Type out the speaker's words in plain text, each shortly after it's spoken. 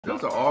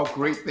those are all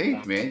great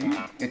things,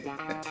 man.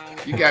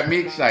 You got me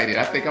excited.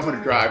 I think I'm going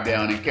to drive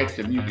down and catch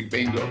the music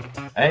bingo.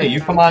 Hey, you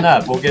come on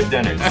up. We'll get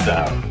dinner.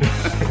 So.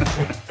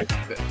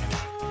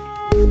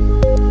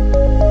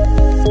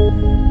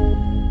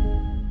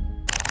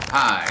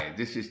 Hi,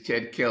 this is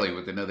Ted Kelly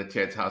with another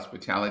Ted's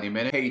Hospitality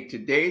Minute. Hey,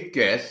 today's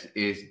guest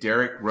is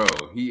Derek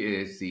Rowe. He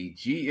is the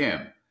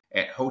GM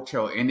at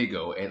Hotel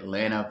Indigo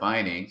Atlanta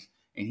Vinings,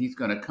 and he's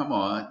going to come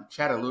on,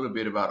 chat a little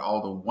bit about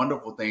all the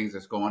wonderful things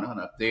that's going on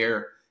up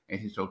there at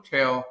his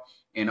hotel,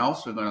 and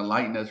also going to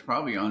lighten us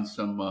probably on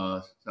some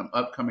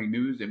upcoming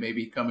news that may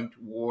be coming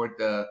toward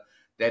that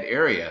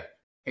area.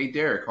 Hey,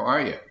 Derek, how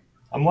are you?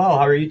 I'm well.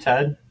 How are you,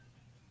 Ted?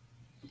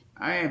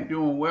 I am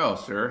doing well,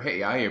 sir.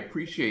 Hey, I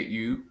appreciate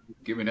you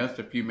giving us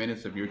a few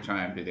minutes of your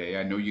time today.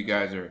 I know you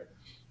guys are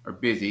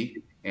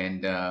busy,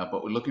 and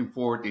but we're looking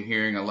forward to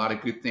hearing a lot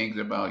of good things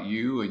about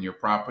you and your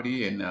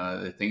property and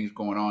the things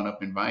going on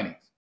up in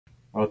Vinings.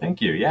 Well, thank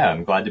you. Yeah,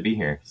 I'm glad to be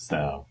here.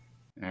 So,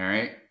 all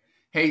right.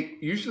 Hey,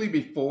 usually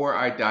before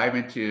I dive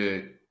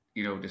into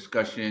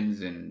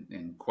discussions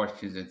and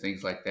questions and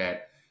things like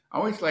that, I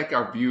always like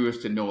our viewers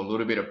to know a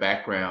little bit of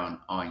background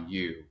on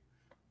you.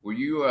 Were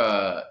you,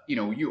 were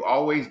you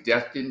always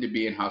destined to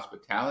be in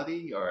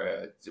hospitality,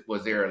 or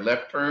was there a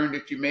left turn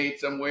that you made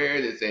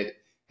somewhere that said,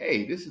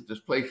 hey, this is this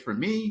place for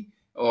me,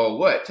 or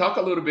what? Talk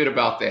a little bit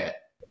about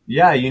that.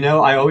 Yeah,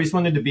 I always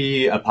wanted to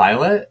be a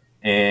pilot,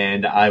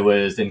 and I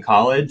was in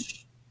college,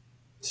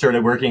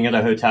 started working at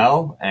a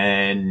hotel,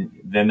 and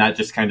then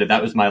that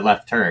was my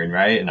left turn,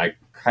 right? And I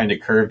kind of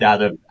curved out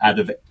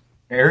of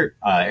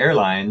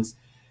airlines.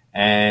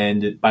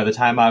 And by the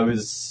time I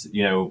was,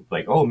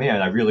 like, oh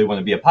man, I really want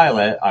to be a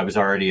pilot, I was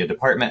already a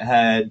department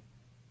head,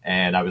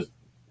 and I was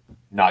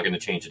not going to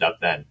change it up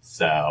then.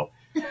 So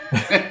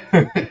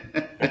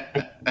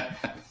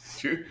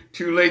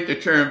too late to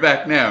turn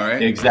back now,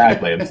 right?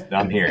 Exactly.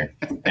 I'm here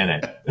in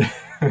it.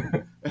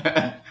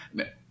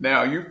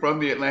 Now, are you from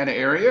the Atlanta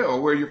area, or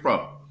where are you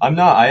from? I'm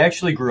not. I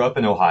actually grew up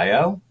in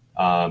Ohio,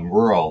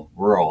 rural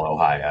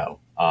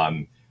Ohio.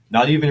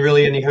 Not even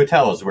really any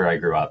hotels where I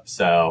grew up.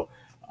 So.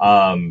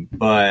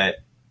 But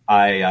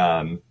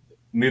I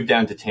moved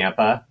down to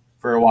Tampa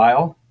for a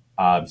while,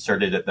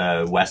 started at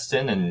the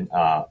Westin and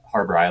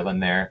Harbor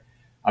Island there.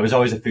 I was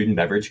always a food and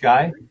beverage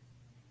guy.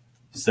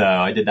 So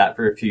I did that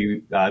for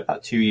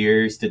about 2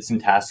 years, did some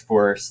task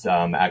force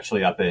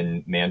actually up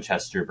in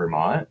Manchester,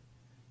 Vermont,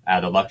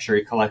 at a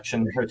luxury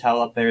collection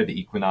hotel up there, the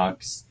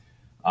Equinox.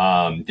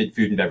 Did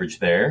food and beverage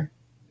there,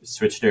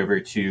 switched over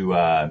to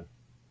a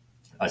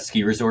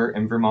ski resort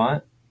in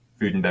Vermont,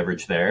 food and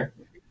beverage there.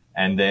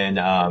 And then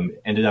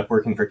ended up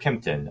working for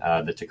Kimpton,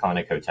 the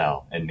Taconic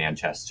Hotel in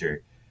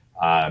Manchester,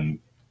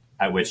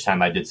 at which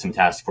time I did some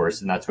task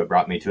force, and that's what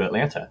brought me to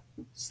Atlanta.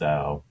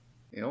 So,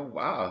 oh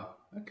wow,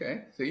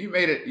 okay, so you've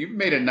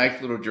made a nice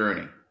little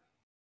journey.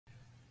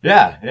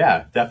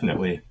 Yeah,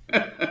 definitely.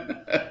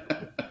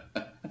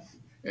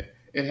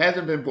 It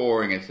hasn't been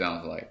boring. It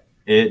sounds like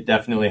it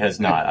definitely has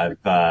not.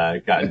 I've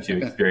gotten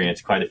to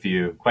experience quite a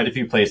few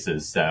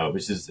places, so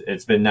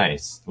it's been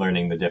nice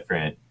learning the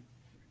different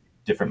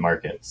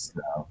markets.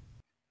 So.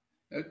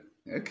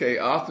 Okay,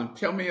 awesome.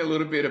 Tell me a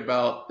little bit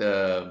about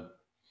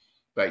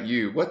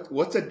you.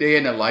 What's a day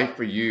in the life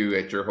for you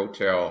at your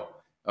hotel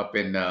up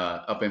in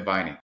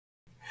Vining?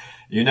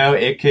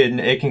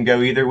 It can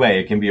go either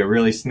way. It can be a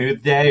really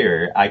smooth day,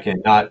 or I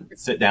can not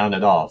sit down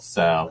at all.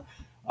 So,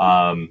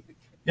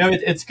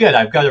 it's good.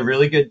 I've got a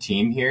really good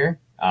team here.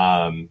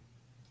 The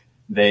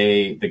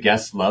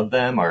guests love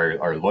them.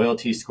 Our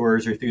loyalty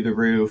scores are through the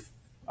roof.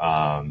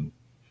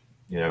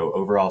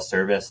 Overall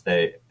service,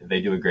 they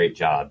do a great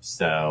job.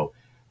 So,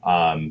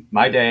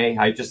 my day,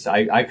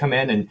 I come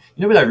in, and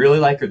what I really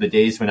like are the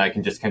days when I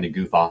can just kind of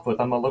goof off with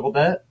them a little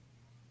bit.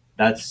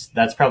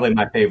 That's probably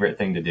my favorite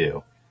thing to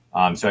do.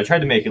 So I try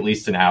to make at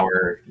least an hour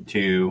or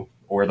two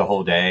or the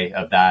whole day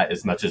of that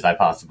as much as I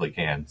possibly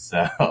can.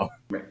 So,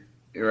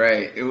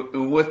 right.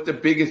 What's the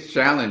biggest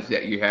challenge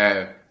that you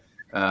have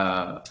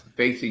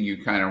facing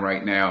you kind of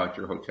right now at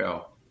your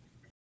hotel?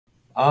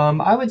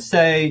 I would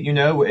say,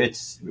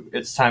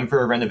 it's time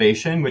for a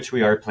renovation, which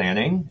we are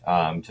planning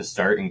to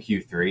start in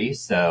Q3.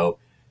 So,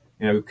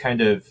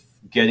 kind of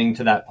getting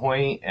to that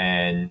point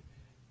and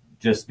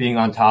just being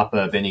on top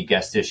of any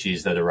guest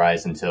issues that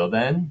arise until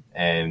then,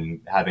 and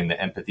having the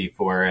empathy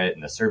for it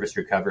and the service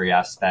recovery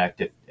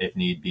aspect if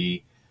need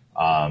be.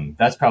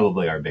 That's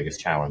probably our biggest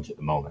challenge at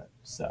the moment.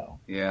 So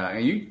yeah,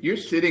 and you're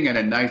sitting in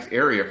a nice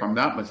area, if I'm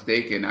not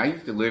mistaken. I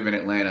used to live in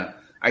Atlanta.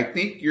 I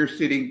think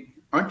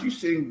aren't you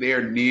sitting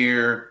there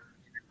near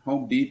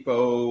Home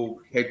Depot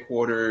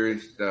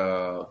headquarters,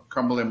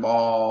 Cumberland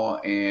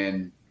Mall,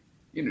 and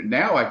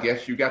now I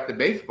guess you got the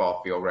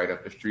baseball field right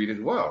up the street as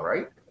well,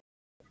 right?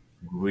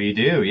 We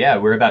do, yeah.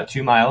 We're about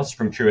 2 miles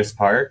from Truist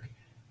Park,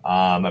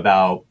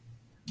 about,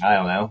 I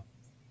don't know,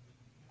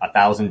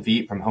 1,000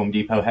 feet from Home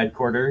Depot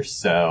headquarters.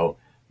 So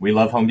we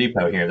love Home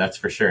Depot here, that's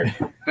for sure.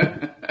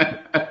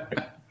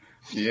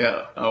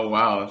 Yeah. Oh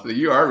wow. So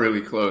you are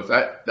really close.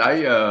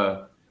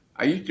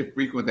 I used to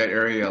frequent that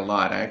area a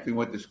lot. I actually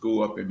went to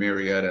school up in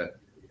Marietta,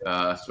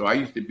 So I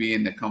used to be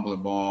in the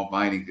Cumberland Mall,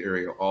 Vinings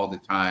area all the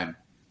time,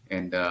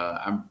 and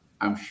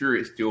I'm sure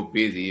it's still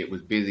busy. It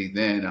was busy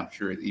then. I'm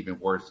sure it's even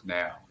worse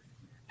now.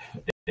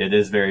 It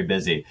is very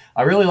busy.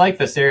 I really like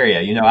this area.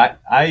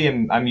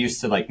 I'm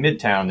used to like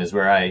Midtown is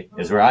where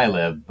I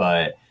live,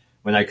 but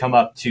when I come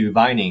up to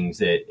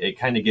Vinings, it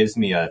kind of gives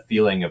me a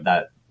feeling of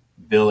that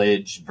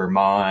village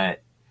Vermont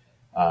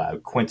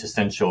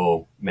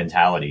quintessential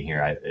mentality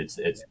here. It's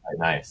quite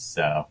nice.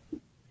 So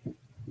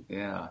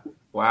Yeah.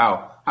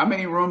 Wow. How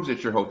many rooms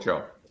at your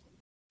hotel?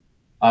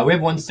 we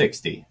have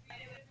 160.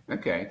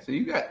 Okay, so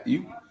you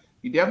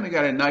definitely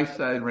got a nice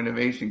size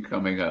renovation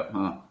coming up,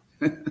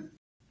 huh?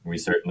 We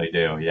certainly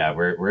do. Yeah,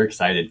 we're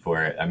excited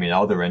for it. I mean,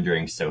 all the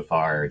renderings so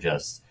far are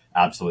just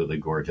absolutely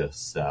gorgeous.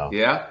 So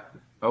Yeah.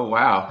 Oh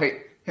wow.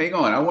 Hey, hang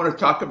on. I want to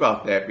talk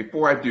about that.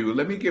 Before I do,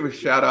 let me give a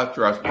shout out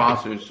to our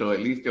sponsors, so at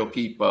least they'll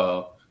keep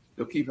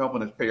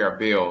helping us pay our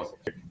bills.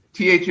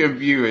 THM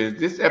viewers,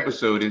 this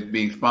episode is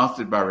being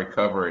sponsored by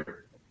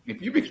Recovered.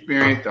 If you've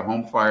experienced a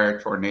home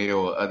fire,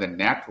 tornado, or other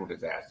natural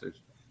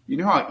disasters, you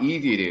know how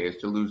easy it is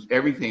to lose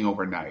everything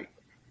overnight.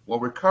 Well,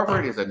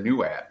 Recovered is a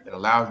new app that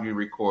allows you to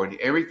record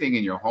everything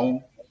in your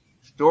home,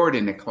 store it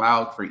in the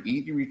cloud for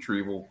easy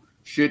retrieval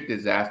should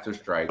disaster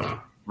strike,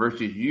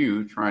 versus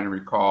you trying to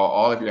recall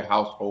all of your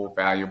household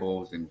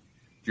valuables and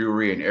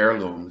jewelry and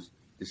heirlooms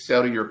to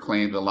settle your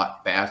claims a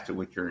lot faster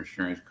with your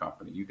insurance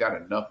company. You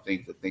got enough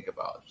things to think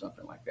about if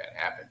something like that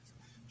happens.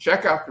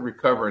 Check out the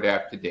Recovered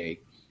app today.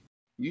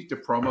 Use the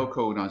promo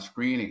code on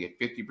screen and get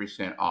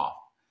 50% off.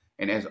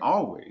 And as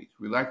always,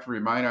 we like to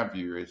remind our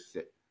viewers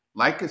that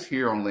like us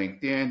here on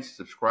LinkedIn,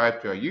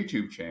 subscribe to our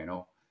YouTube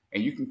channel,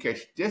 and you can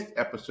catch this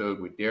episode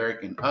with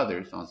Derek and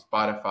others on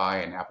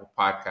Spotify and Apple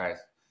Podcasts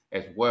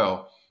as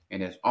well.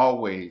 And as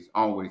always,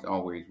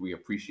 we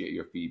appreciate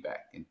your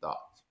feedback and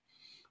thoughts.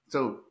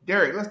 So,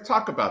 Derek, let's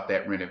talk about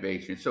that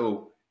renovation.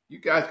 So, you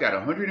guys got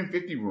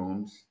 150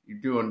 rooms. You're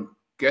doing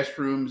guest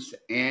rooms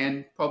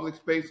and public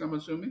space, I'm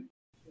assuming?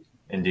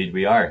 indeed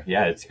we are.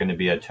 Yeah, it's going to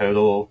be a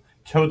total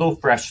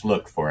fresh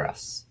look for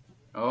us.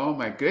 Oh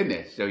my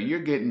goodness! So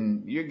you're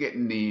getting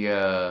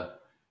the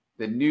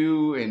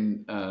new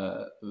and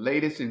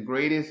latest and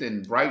greatest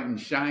and bright and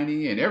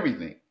shiny and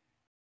everything.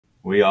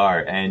 We are.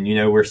 And,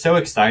 we're so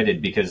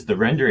excited because the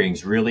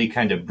renderings really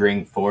kind of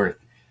bring forth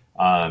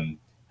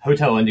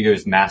Hotel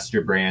Indigo's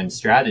master brand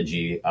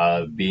strategy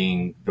of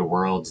being the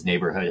world's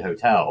neighborhood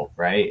hotel,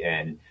 right?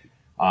 And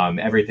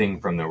everything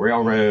from the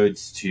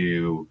railroads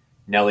to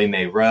Nellie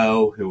Mae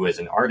Rowe, who was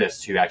an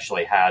artist who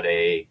actually had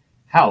a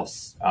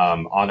house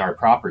on our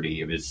property.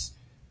 It was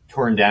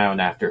torn down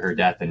after her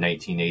death in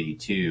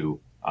 1982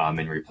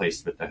 and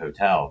replaced with the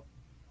hotel.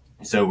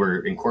 So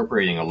we're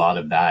incorporating a lot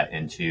of that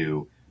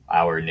into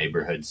our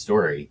neighborhood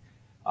story.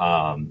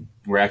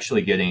 We're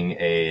actually getting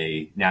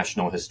a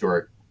National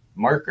Historic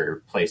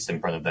marker placed in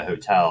front of the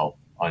hotel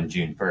on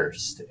June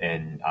 1st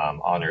in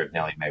honor of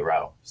Nellie Mae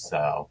Rowe.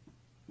 So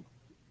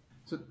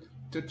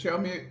tell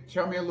me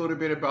a little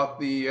bit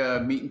about the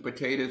meat and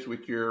potatoes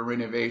with your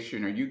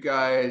renovation. Are you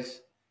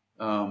guys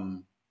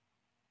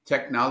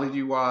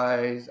technology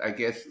wise, I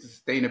guess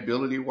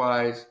sustainability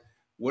wise,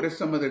 what are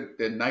some of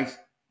the nice,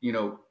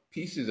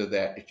 pieces of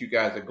that you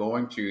guys are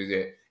going to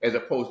that as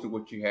opposed to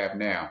what you have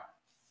now?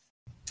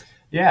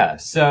 Yeah,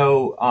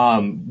 so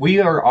we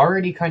are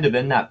already kind of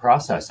in that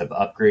process of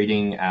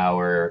upgrading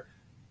our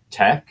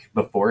tech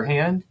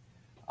beforehand.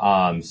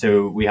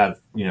 So we have,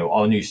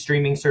 all new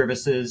streaming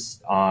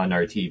services on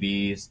our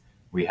TVs.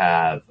 We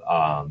have,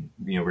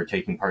 we're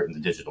taking part in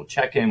the digital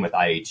check-in with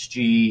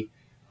IHG.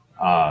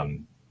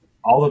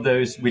 All of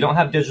those, we don't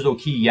have digital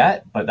key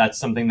yet, but that's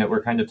something that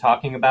we're kind of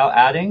talking about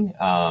adding.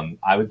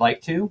 I would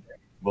like to.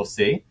 We'll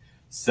see.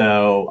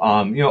 So,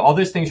 all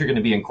those things are going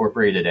to be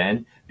incorporated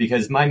in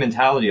because my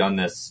mentality on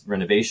this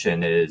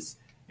renovation is,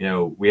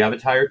 we have a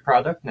tired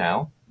product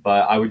now,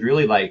 but I would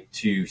really like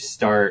to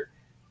start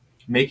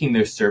making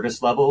those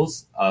service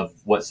levels of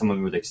what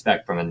someone would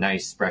expect from a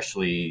nice,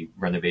 freshly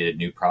renovated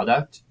new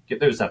product, get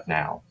those up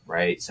now,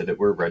 right? So that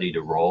we're ready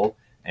to roll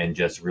and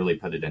just really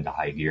put it into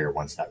high gear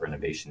once that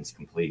renovation is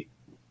complete.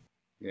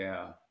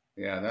 Yeah.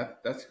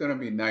 That's going to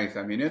be nice.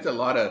 I mean, there's a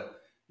lot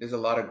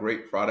of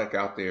great product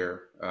out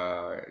there.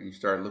 You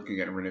start looking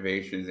at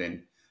renovations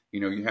and,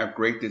 you have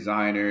great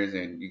designers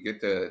and you get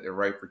the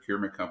right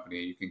procurement company.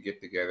 You can get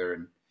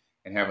together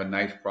and have a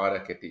nice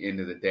product at the end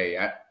of the day.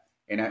 I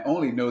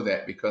only know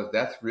that because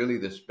that's really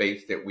the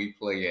space that we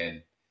play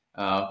in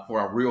for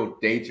our real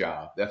day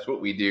job. That's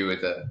what we do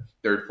as a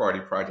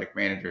third-party project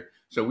manager.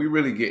 So we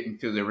really get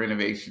into the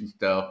renovation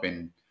stuff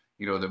and,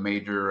 the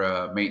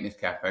major maintenance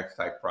CapEx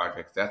type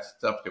projects. That's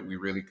stuff that we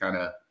really kind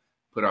of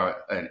put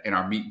in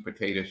our meat and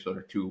potatoes sort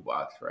of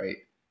toolbox, right?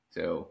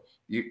 So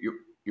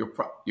you're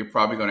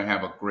probably going to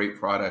have a great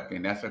product,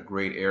 and that's a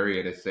great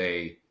area to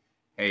say,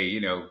 hey,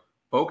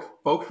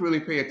 folks really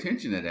pay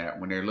attention to that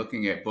when they're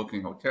looking at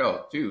booking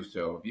hotels too.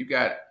 So if you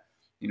got,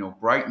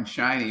 bright and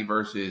shiny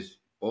versus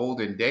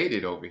old and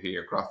dated over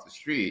here across the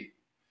street,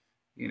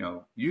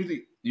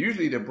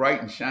 usually the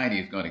bright and shiny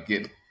is going to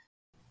get it.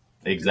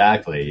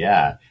 Exactly.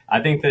 Yeah.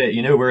 I think that,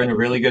 we're in a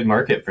really good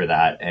market for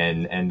that,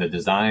 and the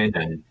design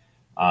and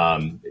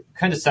it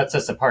kind of sets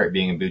us apart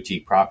being a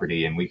boutique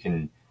property, and we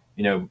can,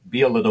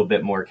 be a little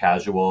bit more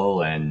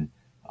casual and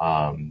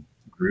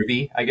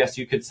groovy, I guess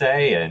you could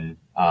say, and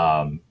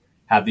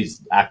have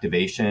these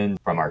activations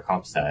from our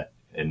comp set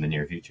in the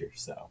near future.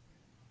 So,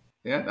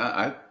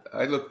 Yeah,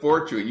 I look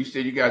forward to it. You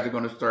said you guys are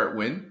going to start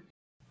when?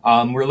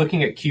 we're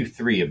looking at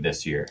Q3 of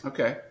this year.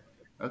 Okay.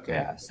 Okay.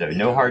 Yeah. So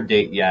no hard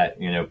date yet,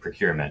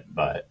 procurement,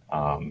 but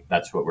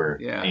that's what we're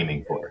Yeah.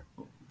 aiming for.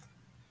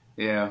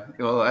 Yeah.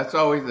 Well, that's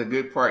always the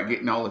good part,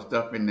 getting all the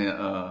stuff in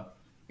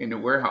the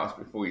warehouse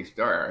before you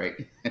start, right?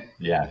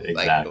 Yeah, Like,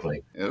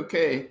 exactly.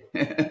 okay.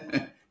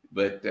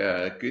 But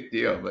good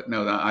deal. But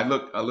no, I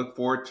look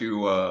forward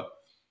to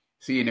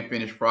seeing the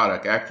finished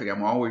product. Actually,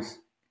 I'm always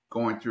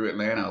going through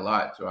Atlanta a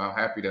lot, so I'm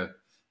happy to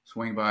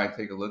swing by and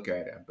take a look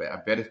at it. I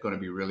bet it's going to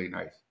be really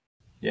nice.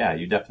 Yeah,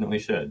 you definitely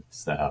should.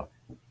 So,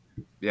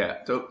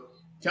 Yeah. So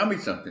tell me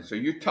something. So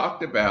you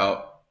talked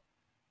about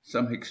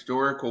some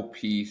historical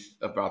piece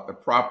about the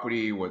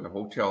property where the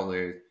hotel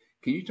is.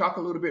 Can you talk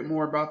a little bit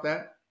more about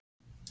that?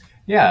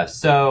 yeah,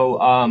 so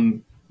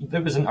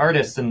there was an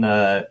artist in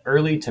the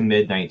early to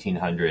mid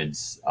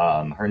 1900s.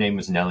 Her name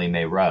was Nellie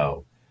Mae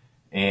Rowe,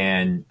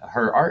 and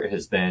her art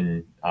has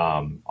been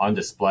on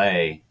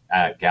display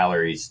at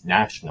galleries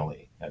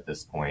nationally at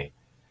this point.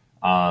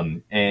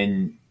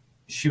 And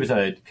she was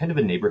a kind of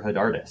a neighborhood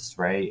artist,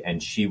 right?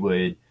 And she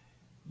would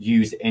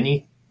use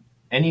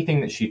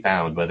anything that she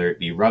found, whether it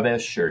be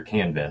rubbish or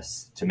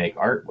canvas, to make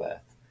art with.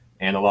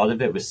 And a lot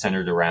of it was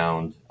centered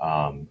around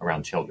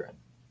children.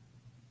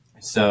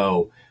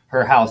 So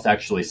her house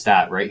actually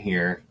sat right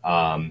here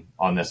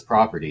on this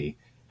property.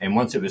 And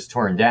once it was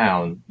torn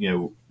down,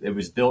 it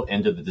was built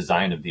into the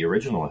design of the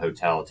original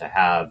hotel to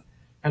have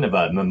kind of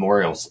a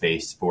memorial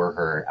space for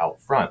her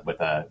out front with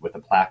a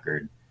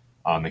placard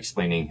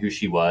explaining who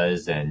she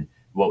was and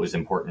what was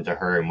important to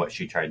her and what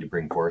she tried to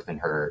bring forth in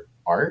her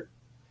art.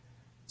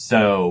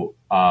 So,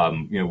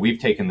 we've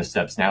taken the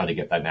steps now to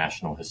get that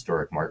national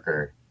historic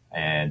marker,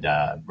 and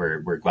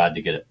we're glad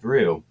to get it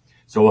through.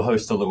 So we'll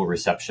host a little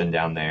reception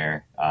down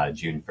there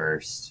June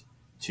 1st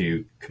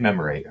to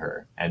commemorate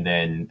her. And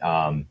then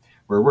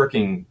we're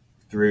working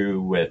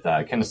through with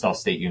Kennesaw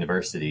State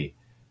University,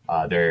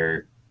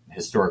 their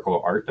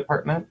historical art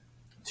department,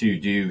 to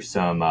do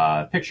some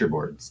picture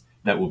boards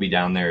that will be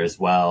down there as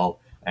well,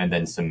 and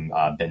then some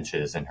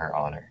benches in her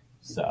honor.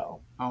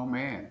 So, Oh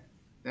man,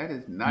 that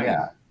is nice.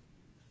 yeah.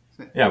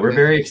 Yeah, we're That's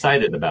very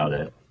excited about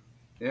it.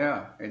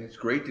 Yeah, and it's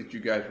great that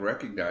you guys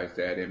recognize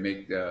that and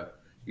make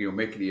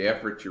the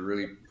effort to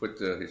really put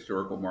the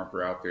historical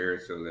marker out there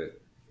so that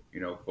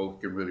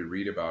folks can really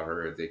read about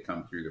her as they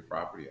come through the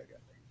property. I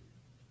guess.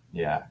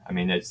 Yeah, I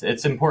mean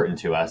it's important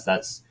to us.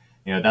 That's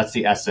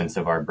the essence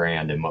of our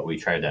brand and what we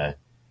try to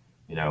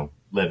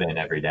live in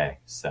every day.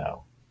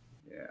 So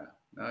Yeah,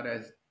 no,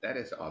 that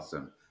is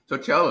awesome. So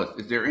tell us,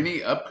 is there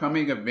any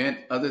upcoming event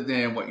other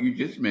than what you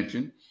just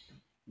mentioned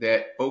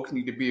that folks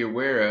need to be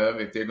aware of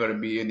if they're going to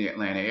be in the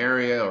Atlanta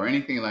area or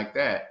anything like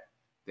that,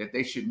 that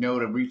they should know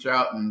to reach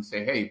out and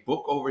say, hey,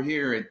 book over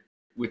here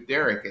with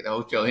Derek at the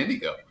Hotel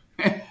Indigo?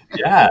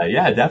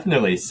 yeah,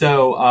 definitely.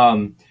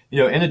 So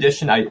in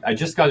addition, I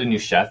just got a new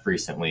chef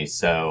recently,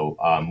 so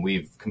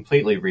we've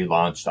completely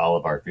relaunched all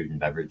of our food and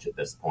beverage at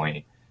this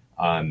point.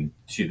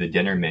 To the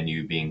dinner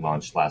menu being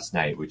launched last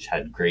night, which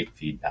had great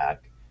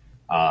feedback.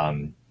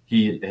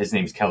 His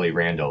name's Kelly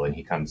Randall, and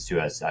he comes to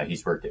us.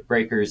 He's worked at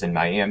Breakers in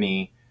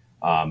Miami,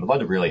 a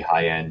lot of really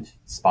high end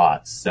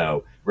spots.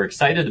 So we're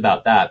excited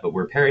about that, but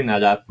we're pairing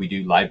that up. We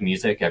do live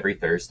music every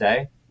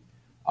Thursday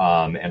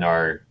in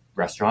our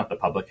restaurant, the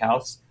Public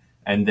House.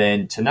 And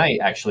then tonight,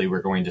 actually,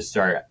 we're going to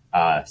start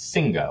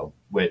Singo,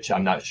 which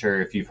I'm not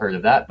sure if you've heard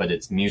of that, but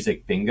it's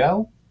music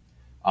bingo.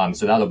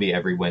 So that'll be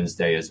every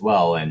Wednesday as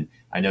well. And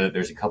I know that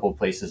there's a couple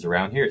places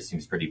around here. It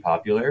seems pretty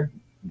popular.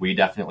 We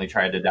definitely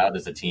tried it out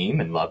as a team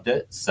and loved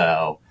it.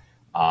 So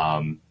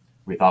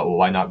we thought, well,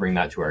 why not bring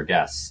that to our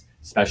guests,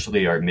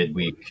 especially our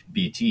midweek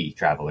BT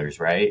travelers,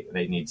 right?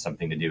 They need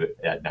something to do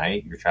at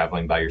night. You're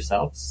traveling by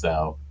yourself.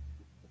 So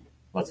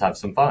let's have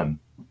some fun.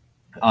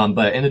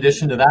 But in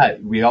addition to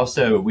that,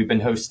 we've been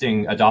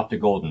hosting Adopt a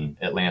Golden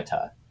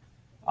Atlanta,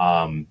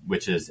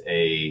 which is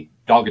a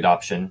dog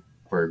adoption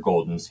for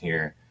Goldens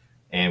here.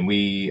 And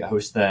we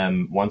host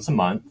them once a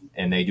month,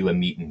 and they do a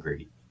meet and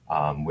greet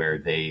where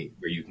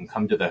you can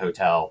come to the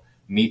hotel,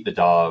 meet the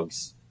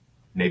dogs,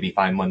 maybe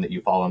find one that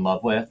you fall in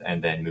love with,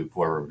 and then move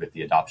forward with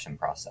the adoption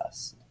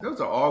process. Those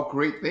are all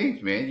great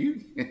things, man.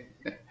 You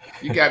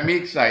you got me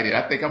excited.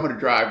 I think I'm going to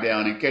drive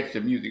down and catch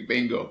the music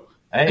bingo.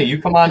 Hey,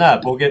 you come on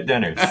up. We'll get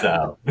dinner.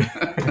 So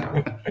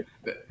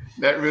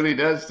That really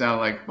does sound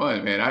like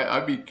fun, man.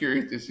 I'd be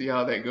curious to see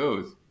how that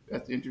goes.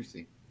 That's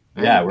interesting.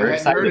 yeah, I we're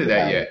hadn't heard excited of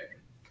that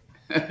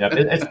about it.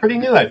 yet. It's pretty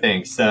new, I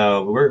think.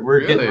 So we're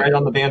getting Really? right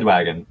on the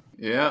bandwagon.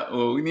 Yeah.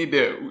 Well, we need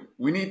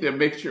to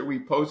make sure we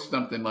post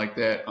something like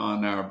that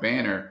on our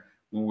banner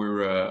when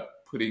we're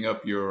putting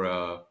up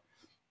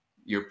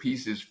your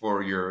pieces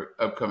for your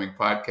upcoming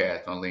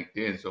podcast on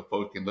LinkedIn so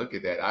folks can look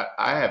at that.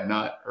 I have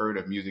not heard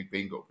of Music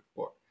Bingo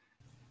before.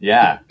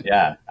 Yeah,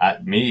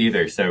 me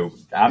either. So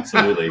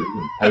absolutely,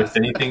 post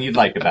anything you'd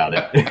like about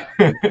it.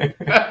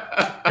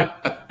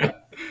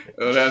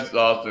 Oh, that's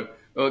awesome.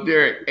 Well,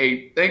 Derek,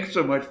 hey, thanks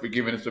so much for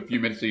giving us a few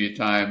minutes of your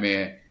time,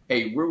 man.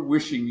 Hey, we're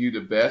wishing you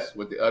the best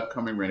with the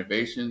upcoming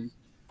renovations.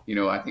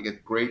 I think it's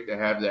great to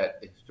have that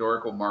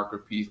historical marker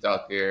piece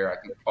out there.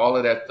 I think all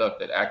of that stuff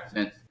that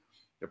accents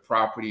the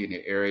property and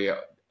the area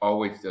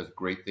always does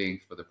great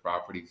things for the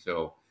property.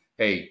 So,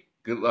 hey,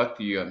 good luck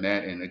to you on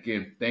that. And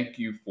again, thank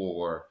you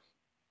for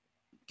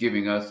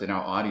giving us and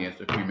our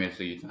audience a few minutes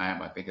of your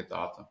time. I think it's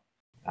awesome.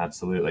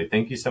 Absolutely.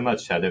 Thank you so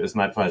much, Ted. It was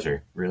my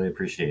pleasure. Really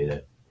appreciate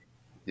it.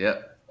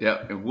 Yep.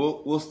 And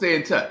we'll stay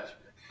in touch.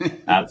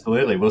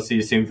 Absolutely. We'll see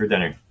you soon for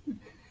dinner.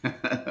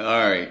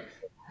 All right.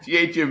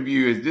 THM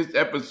Viewers, this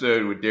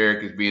episode with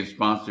Derek is being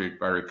sponsored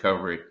by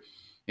Recover It.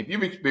 If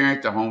you've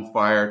experienced a home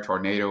fire,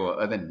 tornado,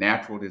 or other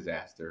natural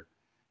disaster,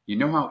 you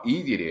know how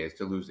easy it is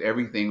to lose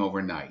everything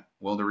overnight.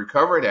 Well, the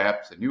Recover It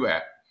app, a new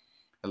app,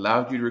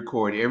 allows you to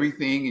record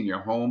everything in your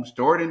home,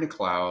 store it in the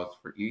clouds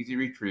for easy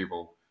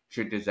retrieval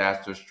should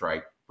disaster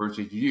strike,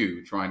 versus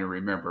you trying to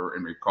remember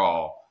and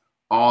recall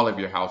all of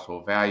your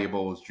household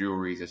valuables,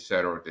 jewelries,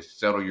 etc., to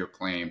settle your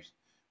claims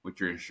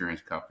with your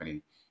insurance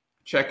company.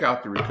 Check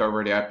out the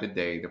Recover It app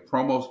today. The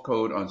promo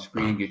code on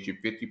screen gets you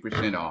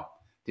 50% off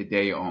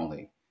today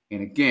only.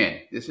 And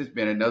again, this has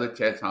been another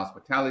Ted's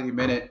Hospitality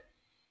Minute.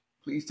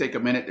 Please take a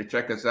minute to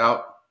check us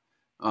out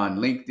on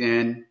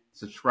LinkedIn.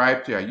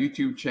 Subscribe to our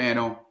YouTube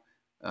channel.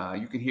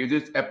 You can hear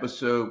this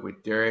episode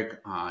with Derek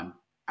on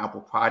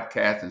Apple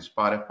Podcasts and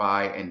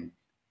Spotify. And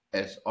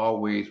as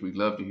always, we'd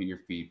love to hear your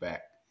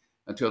feedback.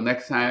 Until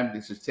next time,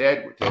 this is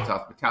Ted with Ted's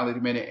Hospitality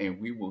Minute, and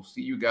we will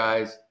see you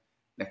guys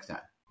next time.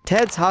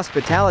 Ted's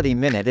Hospitality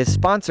Minute is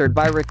sponsored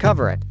by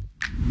Recover It.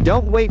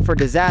 Don't wait for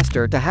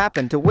disaster to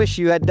happen to wish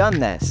you had done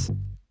this.